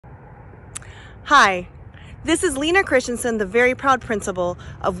Hi, this is Lena Christensen, the very proud principal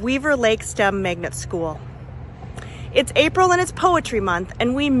of Weaver Lake STEM Magnet School. It's April and it's Poetry Month,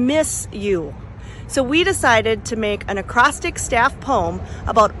 and we miss you. So we decided to make an acrostic staff poem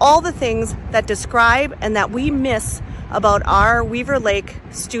about all the things that describe and that we miss about our Weaver Lake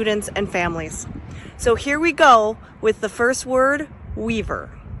students and families. So here we go with the first word,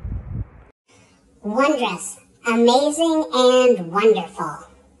 Weaver. Wondrous, amazing, and wonderful.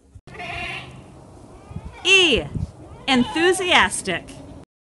 E. Enthusiastic.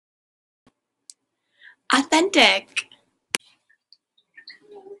 Authentic.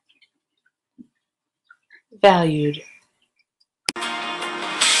 Valued.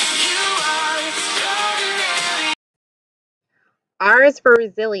 R is for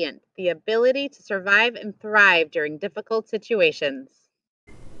resilient, the ability to survive and thrive during difficult situations.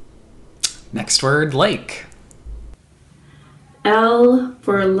 Next word, lake. L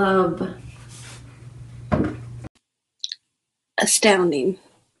for love. Astounding.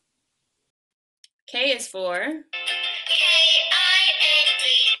 K is for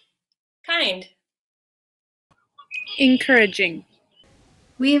kind. Encouraging.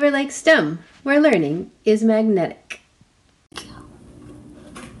 Weaver Lake STEM, where learning is magnetic.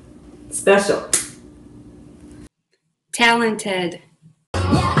 Special. Talented.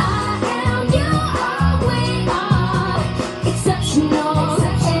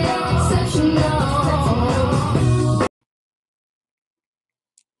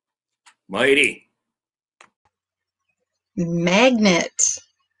 Mighty. Magnet.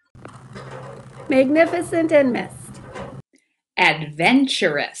 Magnificent and mist.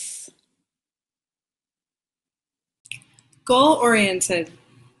 Adventurous. Goal-oriented.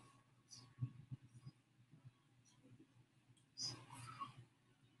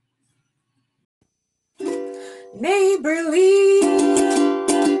 Neighborly.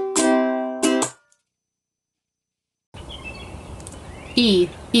 E.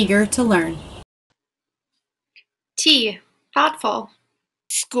 Eager to learn. T. Thoughtful.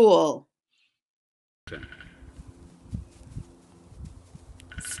 School.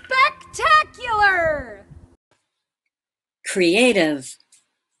 Spectacular! Creative.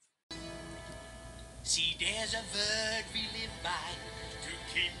 See, there's a word we live by to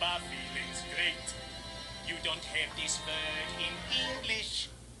keep our feelings straight. You don't have this word in English,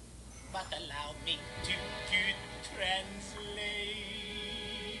 but allow me to translate.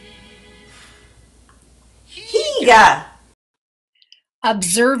 Higa.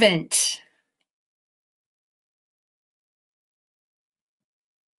 Observant.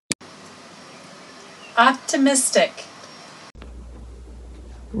 Optimistic.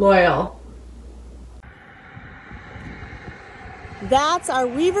 Loyal. That's our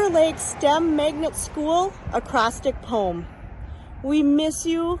Weaver Lake STEM Magnet School acrostic poem. We miss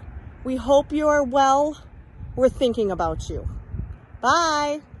you. We hope you are well. We're thinking about you.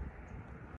 Bye.